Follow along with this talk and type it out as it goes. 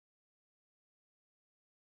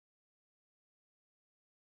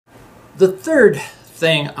The third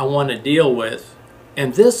thing I want to deal with,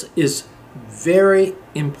 and this is very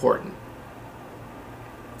important,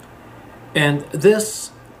 and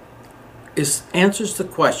this answers the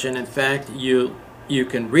question. In fact, you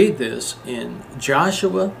can read this in Judges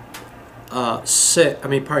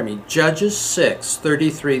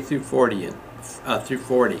 6:33 through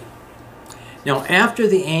 40. Now, after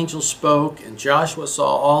the angel spoke and Joshua saw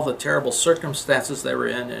all the terrible circumstances they were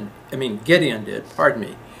in, Gideon did,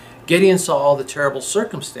 Gideon saw all the terrible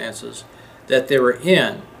circumstances that they were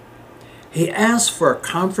in, he asked for a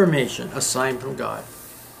confirmation, a sign from God.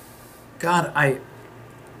 God, I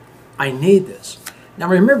need this. Now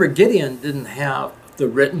remember, Gideon didn't have the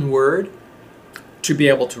written word to be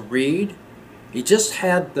able to read. He just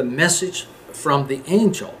had the message from the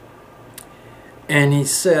angel. And he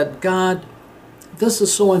said, God, this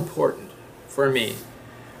is so important for me.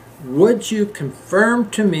 Would you confirm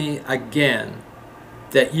to me again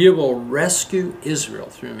that you will rescue Israel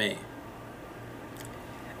through me?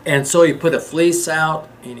 And so he put a fleece out,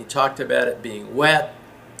 and he talked about it being wet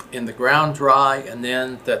and the ground dry, and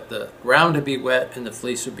then that the ground would be wet and the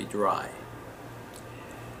fleece would be dry.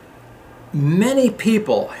 Many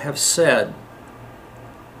people have said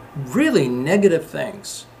really negative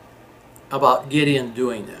things about Gideon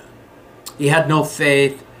doing that. He had no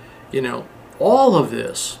faith, all of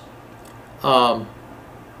this. I'm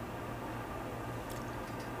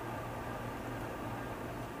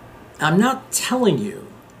not telling you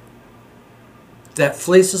that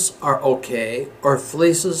fleeces are okay or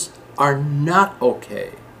fleeces are not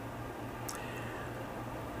okay.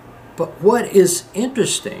 But what is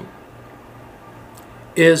interesting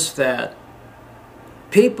is that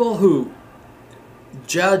people who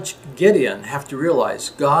judge Gideon have to realize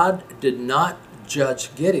God did not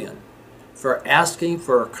judge Gideon for asking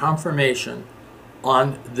for a confirmation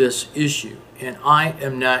on this issue. And I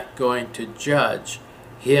am not going to judge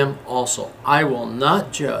him also. I will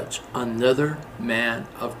not judge another man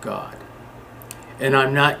of God. And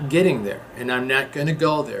I'm not getting there, and I'm not going to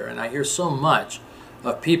go there. And I hear so much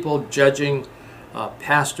of people judging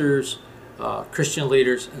pastors, Christian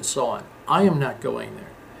leaders, and so on. I am not going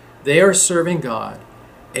there. They are serving God,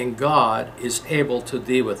 and God is able to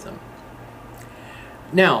deal with them.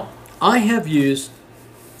 Now, I have used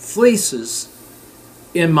fleeces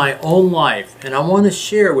in my own life, and I want to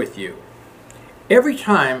share with you. Every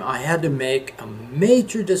time I had to make a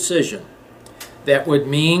major decision that would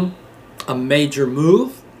mean a major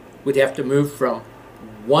move, we'd have to move from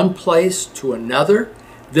one place to another.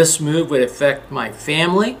 This move would affect my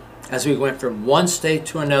family as we went from one state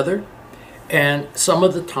to another. And some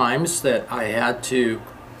of the times that I had to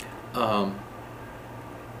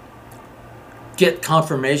get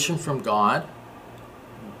confirmation from God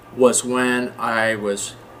was when I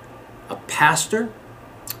was a pastor,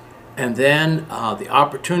 and then the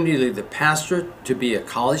opportunity to leave the pastorate to be a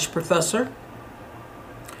college professor,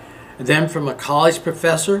 and then from a college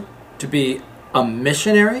professor to be a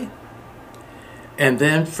missionary, and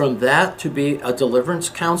then from that to be a deliverance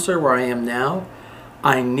counselor where I am now.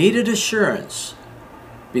 I needed assurance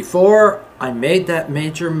before I made that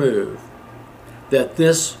major move that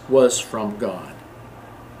this was from God.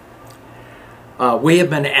 We have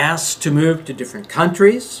been asked to move to different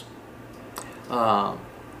countries, but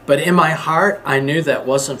in my heart I knew that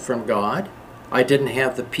wasn't from God. I didn't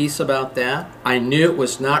have the peace about that. I knew it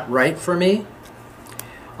was not right for me,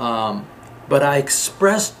 but I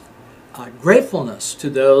expressed gratefulness to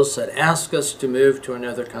those that ask us to move to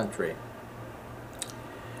another country.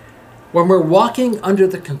 When we're walking under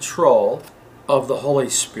the control of the Holy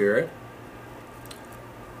Spirit,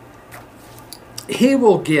 He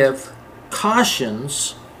will give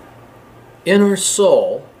cautions in our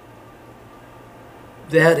soul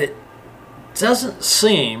that it doesn't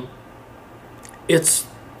seem it's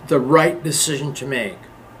the right decision to make.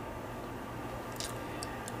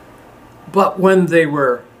 But when they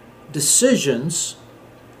were decisions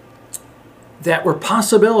that were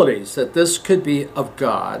possibilities that this could be of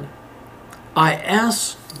God, I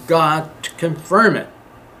asked God to confirm it.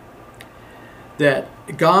 That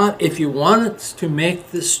God, if you wanted to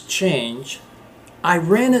make this change, I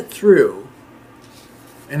ran it through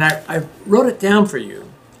and I wrote it down for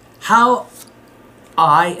you. How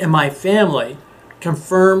I and my family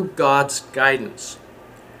confirmed God's guidance.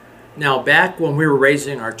 Now, back when we were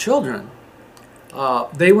raising our children,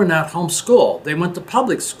 they were not homeschooled. They went to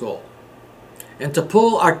public school. And to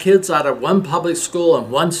pull our kids out of one public school in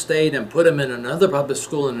one state and put them in another public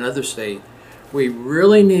school in another state, we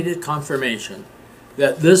really needed confirmation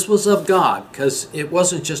that this was of God, because it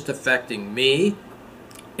wasn't just affecting me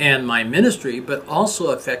and my ministry, but also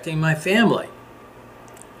affecting my family.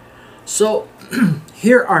 So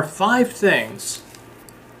here are 5 things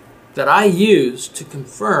that I use to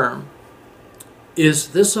confirm, is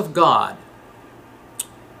this of God?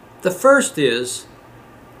 The first is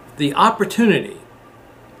the opportunity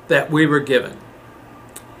that we were given.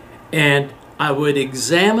 And I would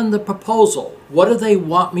examine the proposal. What do they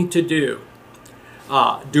want me to do?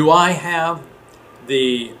 Do I have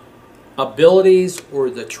the abilities or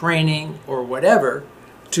the training or whatever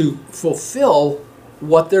to fulfill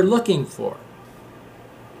what they're looking for?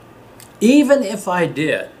 Even if I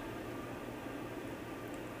did,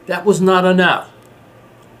 that was not enough.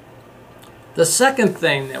 The second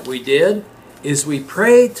thing that we did is we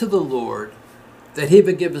prayed to the Lord that He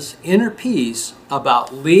would give us inner peace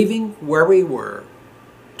about leaving where we were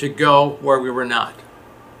to go where we were not.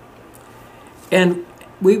 And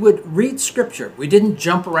we would read Scripture. We didn't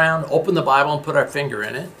jump around, open the Bible, and put our finger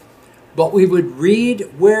in it, but we would read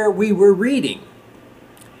where we were reading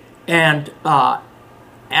and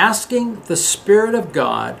asking the Spirit of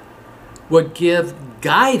God would give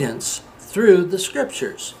guidance through the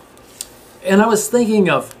Scriptures. And I was thinking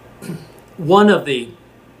of one of the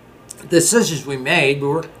decisions we made.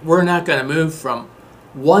 We're not going to move from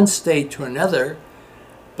one state to another,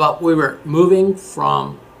 but we were moving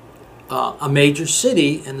from a major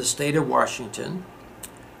city in the state of Washington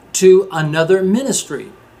to another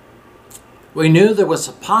ministry. We knew there was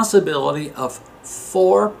a possibility of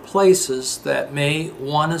 4 places that may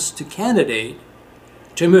want us to candidate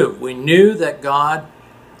to move. We knew that God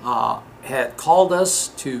had called us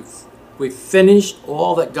to, we finished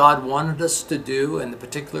all that God wanted us to do in the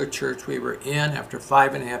particular church we were in after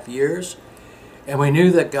 5.5 years, and we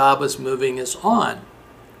knew that God was moving us on.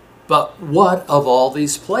 But what of all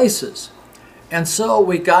these places? And so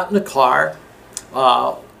we got in the car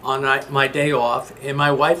on my day off, and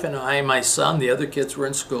my wife and I, my son, the other kids were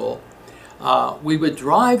in school. We would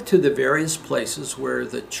drive to the various places where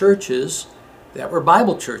the churches that were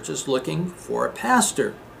Bible churches looking for a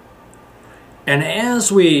pastor. And as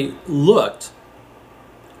we looked,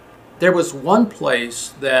 there was one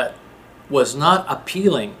place that was not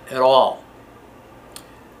appealing at all.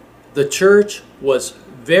 The church was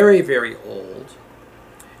very, very old.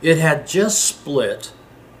 It had just split,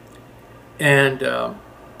 and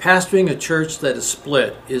pastoring a church that is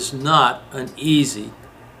split is not an easy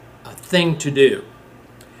thing to do.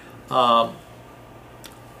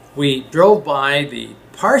 We drove by the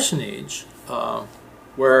parsonage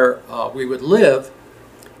where we would live,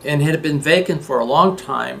 and it had been vacant for a long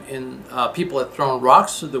time, and people had thrown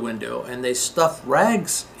rocks through the window, and they stuffed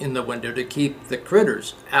rags in the window to keep the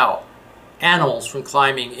critters out, animals from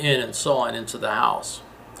climbing in and so on into the house.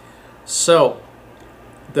 So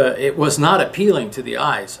it was not appealing to the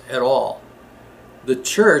eyes at all. The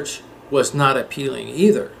church was not appealing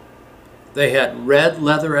either. They had red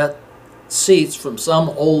leatherette seats from some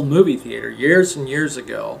old movie theater years and years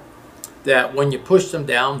ago that when you pushed them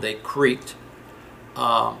down, they creaked.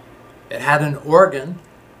 It had an organ.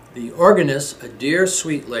 The organist, a dear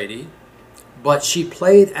sweet lady, but she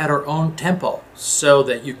played at her own tempo so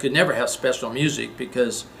that you could never have special music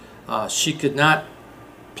because she could not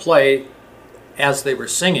play as they were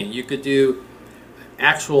singing. You could do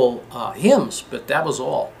actual hymns, but that was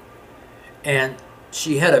all. And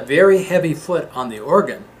she had a very heavy foot on the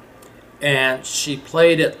organ, and she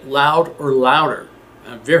played it loud or louder,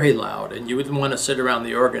 very loud, and you wouldn't want to sit around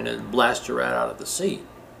the organ and blast you right out of the seat.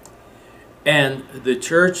 And the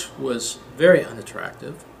church was very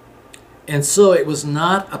unattractive, and so it was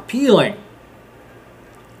not appealing.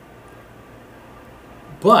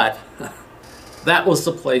 But that was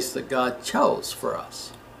the place that God chose for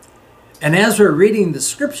us. And as we're reading the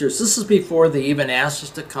Scriptures, this is before they even asked us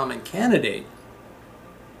to come and candidate.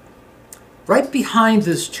 Right behind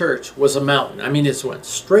this church was a mountain. I mean, it went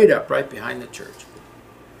straight up right behind the church.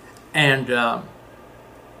 And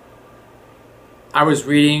I was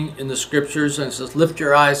reading in the Scriptures, and it says, lift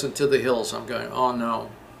your eyes unto the hills. I'm going, oh no.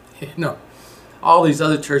 You know, all these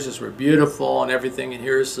other churches were beautiful and everything, and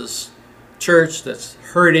here's this church that's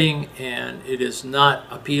hurting, and it is not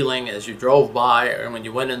appealing as you drove by, and when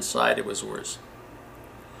you went inside, it was worse.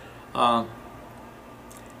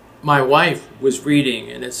 My wife was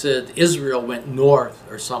reading, and it said Israel went north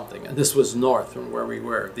or something, and this was north from where we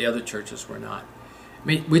were. The other churches were not. I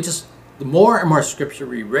mean, the more and more Scripture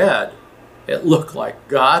we read, it looked like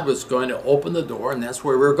God was going to open the door, and that's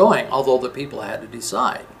where we were going, although the people had to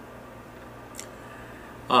decide.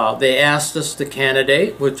 They asked us to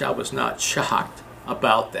candidate, which I was not shocked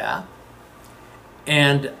about that.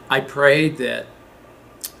 And I prayed that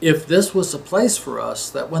if this was a place for us,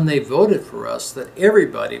 that when they voted for us, that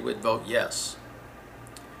everybody would vote yes.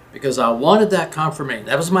 because I wanted that confirmation.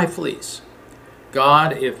 That was my fleece.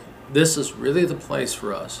 God, if this is really the place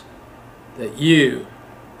for us, that you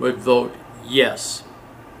would vote yes.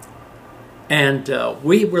 And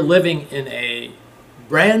we were living in a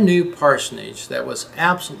brand new parsonage that was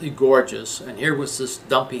absolutely gorgeous, and here was this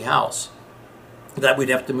dumpy house that we'd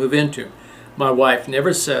have to move into. My wife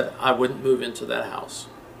never said I wouldn't move into that house,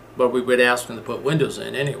 but we would ask them to put windows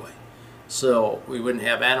in anyway, so we wouldn't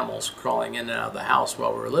have animals crawling in and out of the house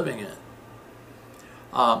while we were living in it.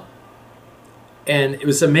 And it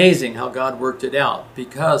was amazing how God worked it out,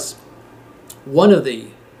 because one of the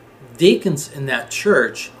deacons in that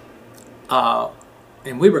church,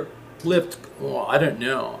 and we lived, well, I don't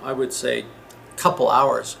know, I would say a couple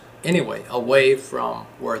hours anyway away from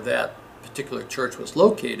where that particular church was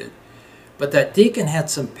located. But that deacon had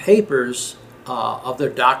some papers of their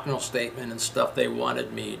doctrinal statement and stuff they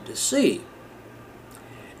wanted me to see.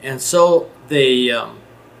 And so they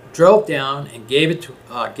drove down and gave it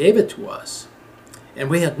to us. And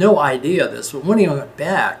we had no idea of this. But when he went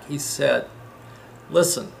back, he said,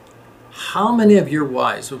 listen, how many of your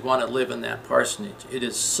wives would want to live in that parsonage? It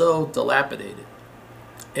is so dilapidated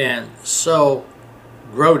and so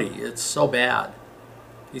grody. It's so bad.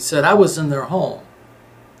 He said, I was in their home,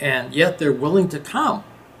 and yet they're willing to come.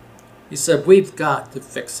 He said, we've got to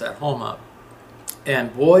fix that home up.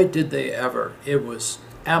 And boy, did they ever. It was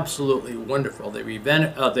absolutely wonderful. They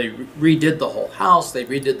redid the whole house. They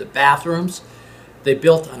redid the bathrooms. They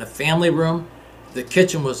built on a family room. The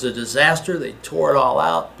kitchen was a disaster. They tore it all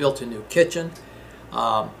out, built a new kitchen.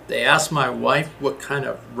 They asked my wife what kind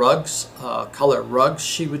of rugs, color rugs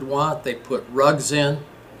she would want. They put rugs in.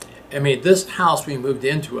 I mean, this house, we moved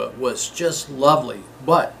into it, was just lovely.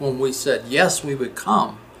 But when we said yes, we would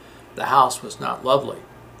come, the house was not lovely.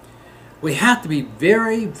 We have to be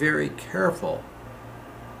very, very careful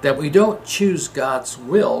that we don't choose God's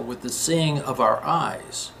will with the seeing of our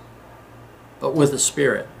eyes, but with the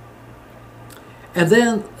Spirit. And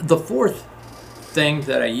then the fourth thing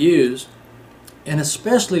that I used, and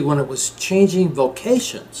especially when it was changing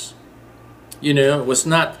vocations, you know, it was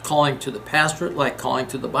not calling to the pastorate like calling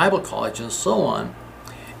to the Bible college and so on,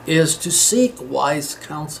 is to seek wise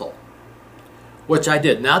counsel, which I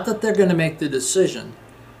did. Not that they're going to make the decision,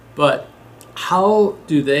 but how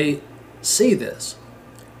do they see this?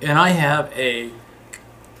 And I have a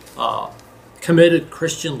committed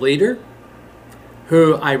Christian leader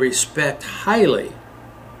who I respect highly.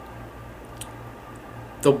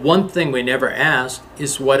 The one thing we never asked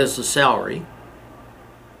is, what is the salary?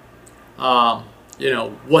 You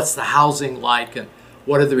know, what's the housing like, and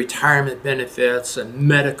what are the retirement benefits and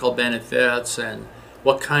medical benefits, and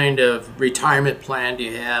what kind of retirement plan do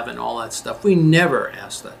you have, and all that stuff. We never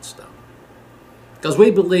asked that stuff, because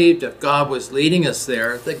we believed if God was leading us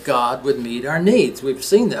there, that God would meet our needs. We've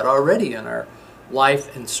seen that already in our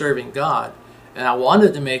life in serving God. And I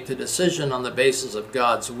wanted to make the decision on the basis of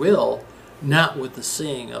God's will, not with the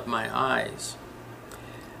seeing of my eyes.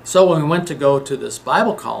 So when we went to go to this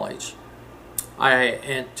Bible college,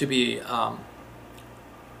 and to be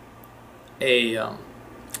a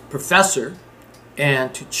professor,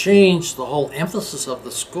 and to change the whole emphasis of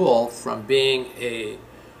the school from being a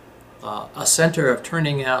center of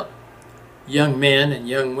turning out young men and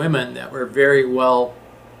young women that were very well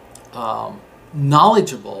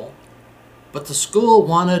knowledgeable, but the school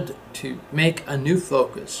wanted to make a new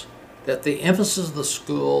focus, that the emphasis of the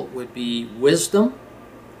school would be wisdom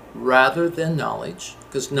rather than knowledge,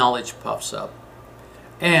 because knowledge puffs up,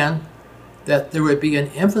 and that there would be an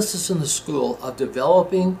emphasis in the school of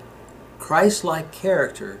developing Christ-like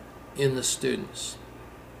character in the students.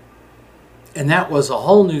 And that was a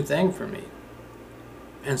whole new thing for me.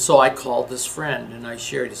 And so I called this friend and I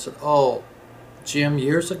shared. He said, oh, Jim,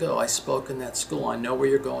 years ago I spoke in that school. I know where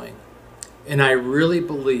you're going. And I really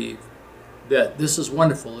believe that this is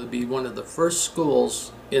wonderful. It'd be one of the first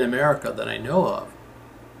schools in America that I know of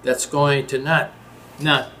that's going to not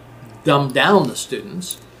dumb down the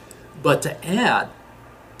students, but to add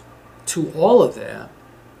to all of that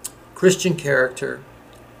Christian character,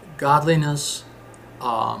 godliness,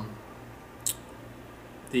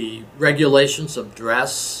 the regulations of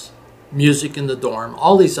dress, music in the dorm,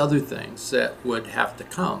 all these other things that would have to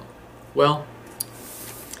come. Well,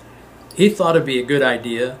 he thought it'd be a good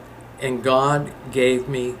idea, and God gave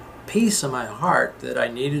me peace in my heart that I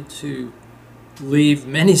needed to leave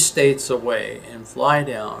many states away and fly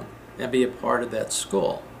down and be a part of that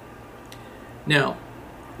school. Now,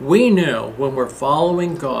 we know when we're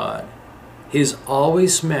following God, He's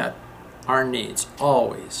always met our needs,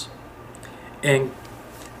 always. And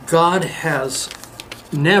God has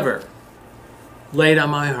never laid on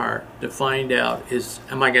my heart to find out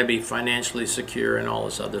am I going to be financially secure and all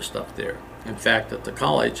this other stuff there. In fact, at the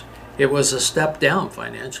college, it was a step down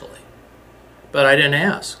financially. But I didn't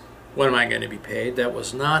ask, when am I going to be paid? That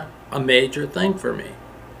was not a major thing for me.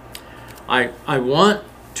 I want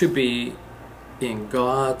to be in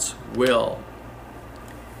God's will.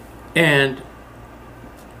 And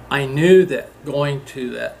I knew that going to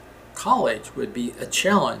that college would be a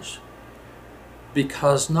challenge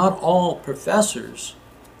because not all professors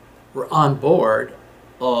were on board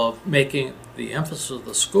of making the emphasis of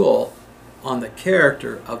the school on the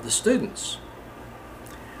character of the students.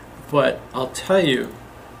 But I'll tell you,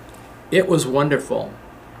 it was wonderful.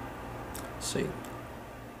 See,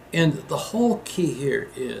 and the whole key here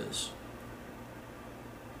is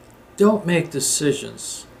don't make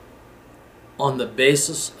decisions on the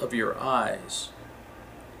basis of your eyes,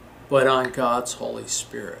 but on God's Holy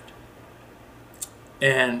Spirit.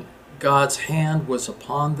 And God's hand was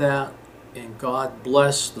upon that, and God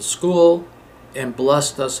blessed the school and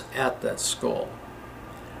blessed us at that school.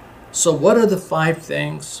 So what are the 5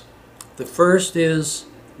 things? The first is,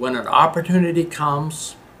 when an opportunity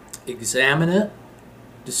comes, examine it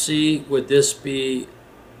to see would this be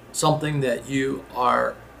something that you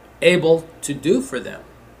are able to do for them.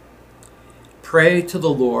 Pray to the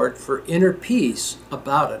Lord for inner peace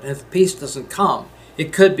about it. And if peace doesn't come,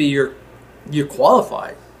 it could be you're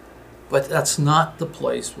qualified, but that's not the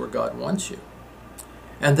place where God wants you.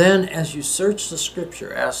 And then as you search the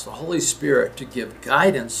Scripture, ask the Holy Spirit to give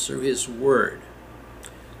guidance through His Word.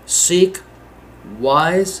 Seek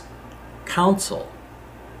wise counsel.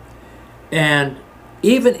 And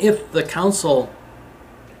even if the counsel,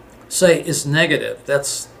 say, is negative,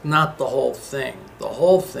 that's not the whole thing. The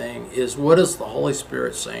whole thing is, what is the Holy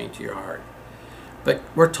Spirit saying to your heart? But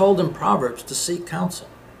we're told in Proverbs to seek counsel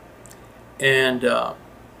and to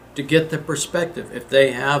get the perspective. If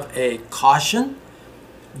they have a caution,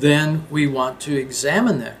 then we want to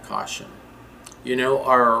examine that caution. You know,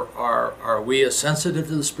 are we as sensitive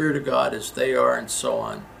to the Spirit of God as they are, and so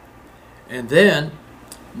on. And then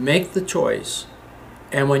make the choice.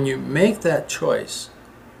 And when you make that choice,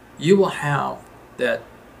 you will have that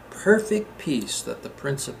perfect peace that the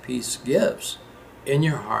Prince of Peace gives in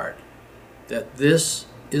your heart, that this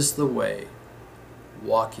is the way,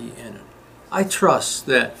 walk ye in it. I trust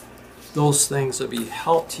that those things will be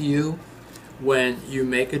help to you when you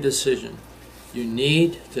make a decision. You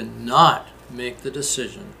need to not make the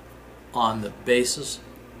decision on the basis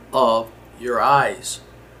of your eyes,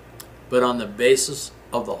 but on the basis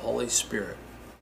of the Holy Spirit.